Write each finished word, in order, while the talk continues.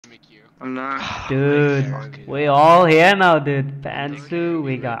I'm not. Dude, we all here now, dude. Pantsu,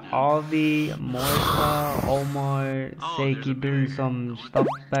 we got Alvi, Morsa, Omar, Seiki doing some stuff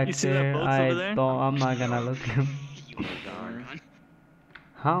back there. I'm not gonna look him.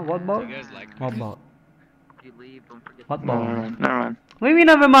 Huh? What boat? What boat? What boat? Never mind. What do you mean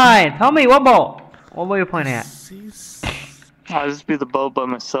never mind? Tell me, what boat? What boat you pointing at? I'll just be the boat by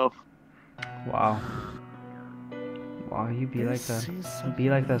myself. Wow. Wow, you be like that. You be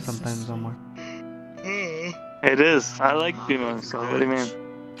like that sometimes, Omar. It is. I like being by myself. What do you mean?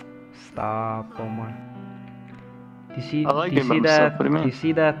 Stop, Omar. Do you see? I like do you being by see myself. that? What do you mean? Do you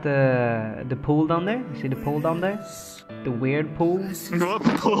see that? The pool down there. You see the pool down there? The weird pool. What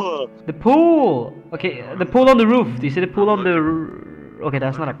pool? The pool. Okay, the pool on the roof. Do you see the pool on the? Okay,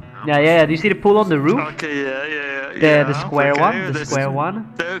 that's not a. Yeah. Do you see the pool on the roof? Okay, yeah. The square one. The square one.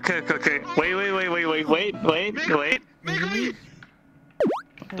 Okay. Wait.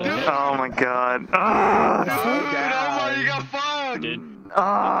 Oh my god. Ah! You got fucked!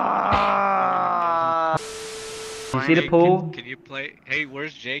 Ah! You see the pool? Can you play? Hey,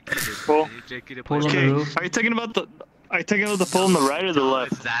 where's Jake? Pool. Pool on the roof. Are you talking about the pool on the right or the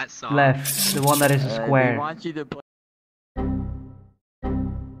left? Is that song? Left. The one that is a square. want you to play.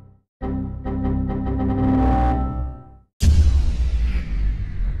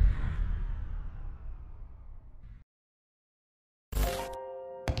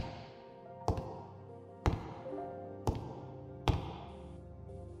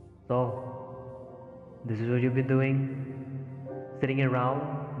 So, this is what you've been doing? Sitting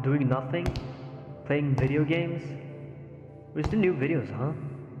around, doing nothing? Playing video games? Where's the new videos, huh?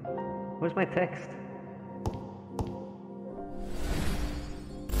 Where's my text?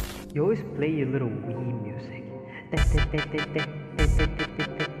 You always play your little Wii music.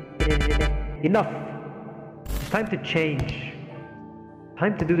 Enough! It's time to change.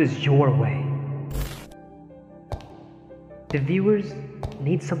 Time to do this your way. The viewers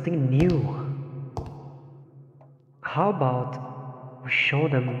need something new. How about we show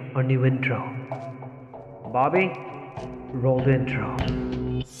them our new intro? Bobby, roll the intro.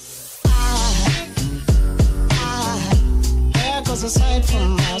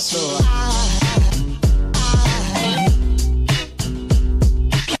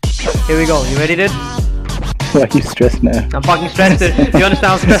 Here we go, you ready, dude? Why are you stressed now? I'm fucking stressed, dude. You understand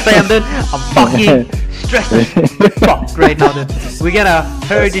how stressed I am, dude? I'm fucking stressed as fuck right now, dude. We gotta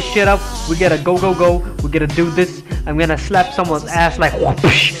hurry this shit up. We gotta go. We gotta do this. I'm gonna slap someone's ass like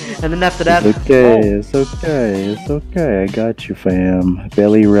whoosh, and then after that, It's okay. I got you, fam.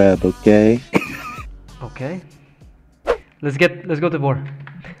 Belly rub, okay? Okay. Let's go to Vor.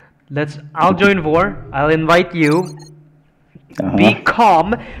 I'll join Vor. I'll invite you. Be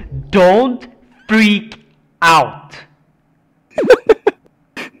calm. Don't freak out.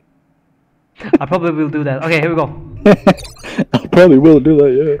 I probably will do that. Okay, here we go. I probably will do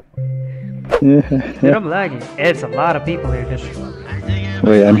that, yeah. Dude, I'm lagging. It's a lot of people here.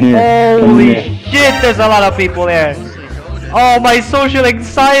 Wait, I'm here. Holy shit, there's a lot of people here. Oh, my social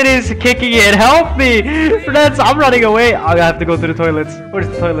anxiety is kicking in. Help me. I'm running away. I have to go to the toilets. Where's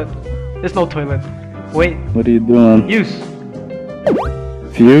the toilet? There's no toilet. Wait. What are you doing? Use.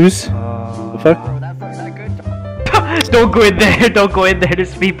 Fuse? The fuck? Don't go in there. Don't go in there.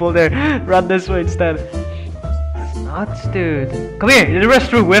 There's people there. Run this way instead. Nuts, dude. Come here. In the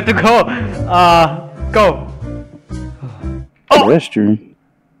restroom. We have to go. Go. Oh! Restroom?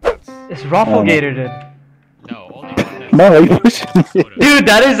 It's Rafflegator, dude. No, only No, are you pushing me? Dude,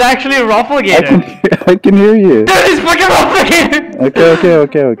 that is actually a Rafflegator. I can hear you. That is fucking Rafflegator.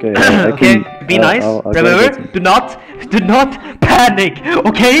 Okay. Okay, be nice. Remember, do not panic.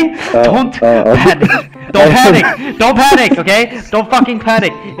 Okay? Don't panic. Don't panic. Don't panic. Okay? Don't fucking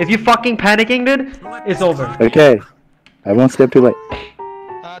panic. If you fucking panicking, dude, it's over. Okay. I won't step too late.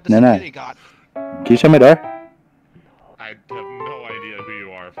 No. Can you shut my door? I have no idea who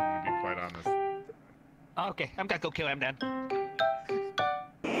you are, if I'm gonna be quite honest. Okay, I'm gonna go kill him then.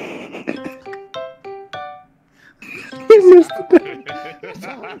 He missed it.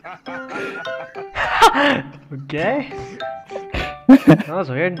 Okay. That was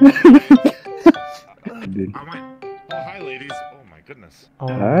weird. Dude. Oh, hi, ladies. Oh, my goodness. Oh,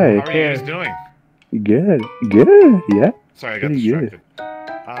 Hi. How are you guys doing? Good, yeah. Sorry, I got Pretty good.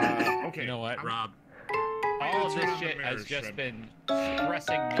 distracted. Okay. You know what, Rob? All of this shit has just been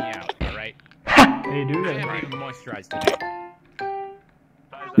stressing me out, alright? How you do I that? haven't even moisturized today.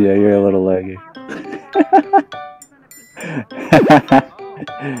 Yeah, you're a little laggy.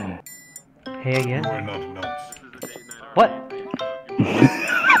 Hey again. You are not nuts. What? You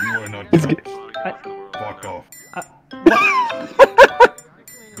are not nuts. Fuck off. What?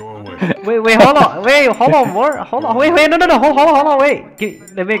 Go Wait, hold on. Wait, hold on, more. Hold on. Wait, no, hold on, wait.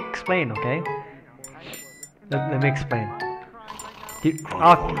 Let me explain, okay? Let me explain. Okay,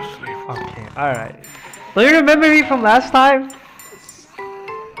 alright. Do you remember me from last time?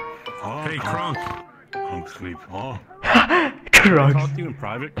 Oh, hey, Crunk. Crunk sleep. Oh. Crunk. Talk to you in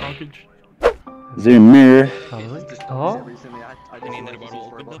private, Crunkage. Is there a mirror? Oh?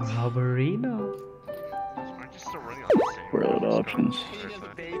 Roberino. World options.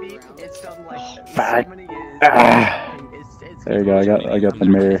 Fuck. Ah. There you go. I got the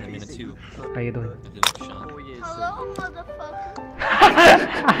mirror. How you doing? Hello, motherfucker.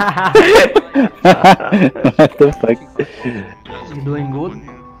 What the fuck? You doing good?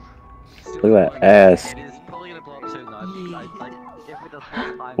 Look at that ass.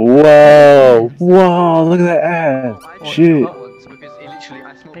 Whoa! Whoa! Look at that ass! Shit!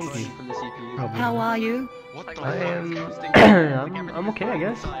 How are you? I am. I'm okay, I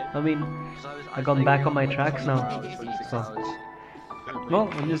guess. I mean, I got back on my tracks now. So, well,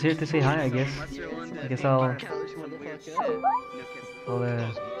 I'm just here to say hi, I guess. I guess I'll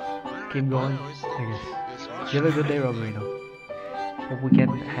keep going, I guess. You have a good day, Roberino. Hope we can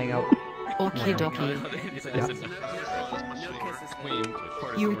hang out. Okay, dokie. Yeah.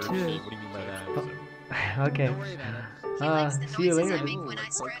 You too. Okay. See you later.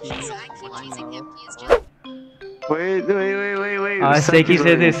 Wait. Seki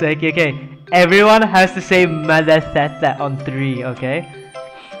said this, Seki, okay. Everyone has to say Madasata on 3, okay?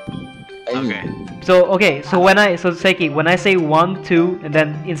 Okay. So Seki, when I say 1, 2, and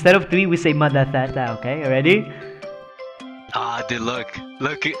then instead of 3, we say Madasata, okay? Ready? Ah, dude, look,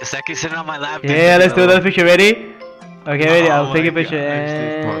 Seki's sitting on my lap. Yeah, let's do another picture, ready? Okay, ready, I'll take a picture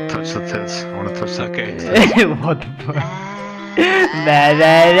and... I wanna touch the tits. I wanna touch the Okay. What the fuck?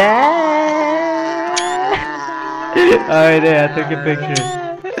 Alright, there, I took a picture.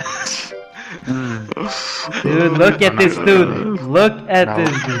 Dude, look at this dude. Look at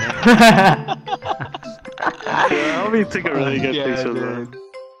this dude. Yeah, I'll be taking a really good picture, man.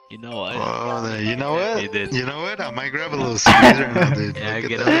 You know what? Oh, you know what? He did. You know what? I might grab a little squeezer now, dude. Yeah, Look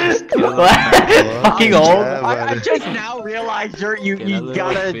get at a that. little Fucking old. Yeah, I buddy. just now realized you Get a little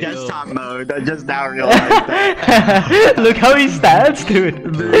got a feel. desktop mode. I just now realized that. Look how he stands,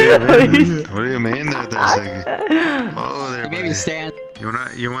 dude. What do you mean there, Seki? Oh, there, buddy. Maybe stand.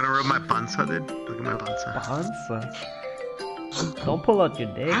 You wanna rub my panza, dude? Look at my panza. Hansa. Don't pull out your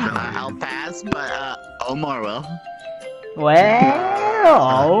dick. I'll pass, but Omar will. Well,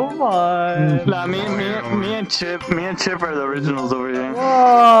 oh my. Nah, me and Chip are the originals over here.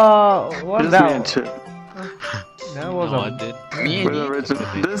 Whoa, what's Just me and that? Chip. That was No, I a... did. Me We're the original.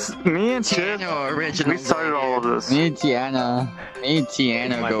 Me and Chip, Tiano original. we started all of this. Me and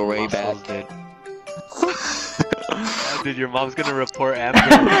Tiana go way back. Oh, dude, your mom's gonna report after.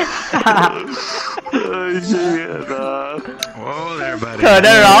 Oh, shit, Whoa there, buddy. Turn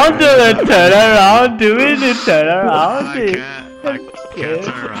around, do it. Turn around, do it. Turn around, I do it. can't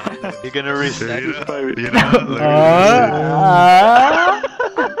turn around. You're gonna reset. You know, look at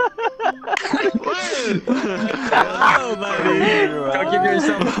Oh, buddy. Don't give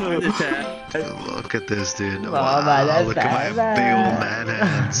yourself a heart attack. this. Look at this, dude. Oh, Wow, man, that's look at my bad, big old man. man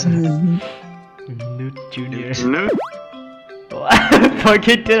hands. Newt Junior. Newt?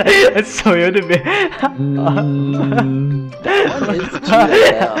 Fucking did I saw you to me.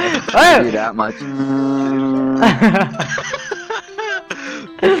 that much.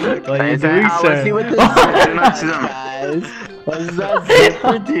 What are you doing, Let's see sir? what this I did not see them. guys. What's that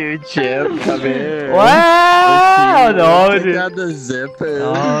zipper do, Chip? Come here. Wow, no, Take dude. out the zipper.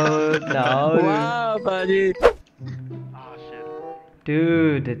 No, dude. Wow, buddy.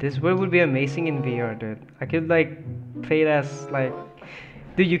 Dude, this world would be amazing in VR, dude. I could like play it as like,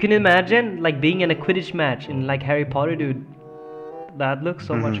 dude. You can imagine like being in a Quidditch match in like Harry Potter, dude. That looks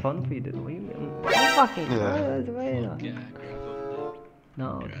so much fun for you, dude. What do you mean? Oh, fucking.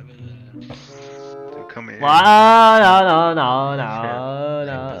 No. Dude, come here. Wow,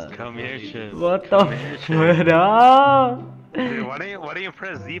 no. Come here, Chip. What the f? No. Dude, why don't you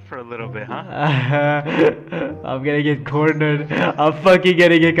press Z for a little bit, huh? I'm gonna get cornered. I'm fucking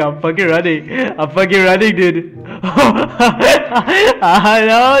running, dude. I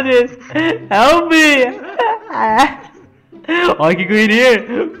know this. Help me. Oh, I can go in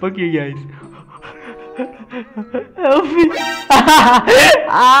here. Fuck you guys. Help me.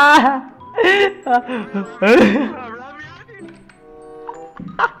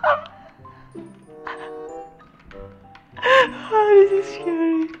 Oh, this is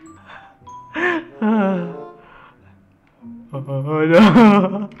scary. Oh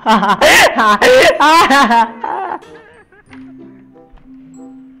no.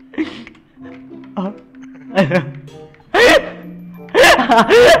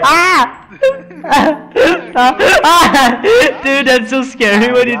 Dude, that's so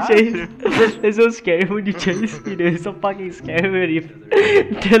scary when you chase. It's so scary when you chase me, dude. It's so fucking scary when you.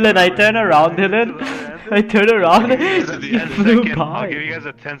 Dylan, I turn around, Dylan. I turn around. You flew by. I'll give you guys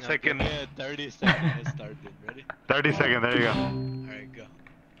a 10-second. Yeah, 30 seconds. It started. Ready? 30 seconds. There you go. Alright, go.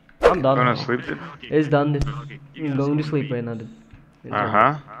 I'm done. Gonna sleep, dude. It's done, dude. I'm going to sleep right now, dude. It's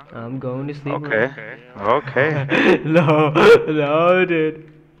done. I'm going to sleep. Okay. Okay. No, dude.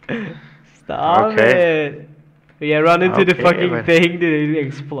 Stop it. Yeah, run into the fucking thing, dude. It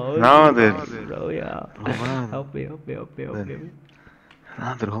explodes. No, dude. Bro, yeah. Help me.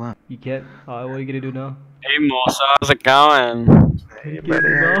 Nah, dude, hold on. You can't. What are you gonna do now? Hey, Mosa, how's it going? What are you gonna do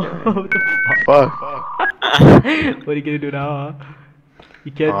now? What the fuck? What are you gonna do now, huh?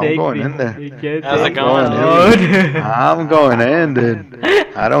 You can't take me. I'm going in there. You can't How's take it going, me. dude? Oh, dude. I'm going in, dude.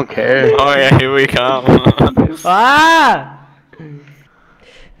 I don't care. Oh yeah, here we come. Ah!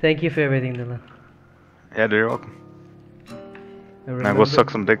 Thank you for everything, Dylan. Yeah, dude, you're welcome. Now go suck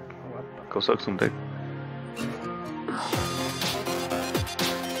some dick. Go suck some dick.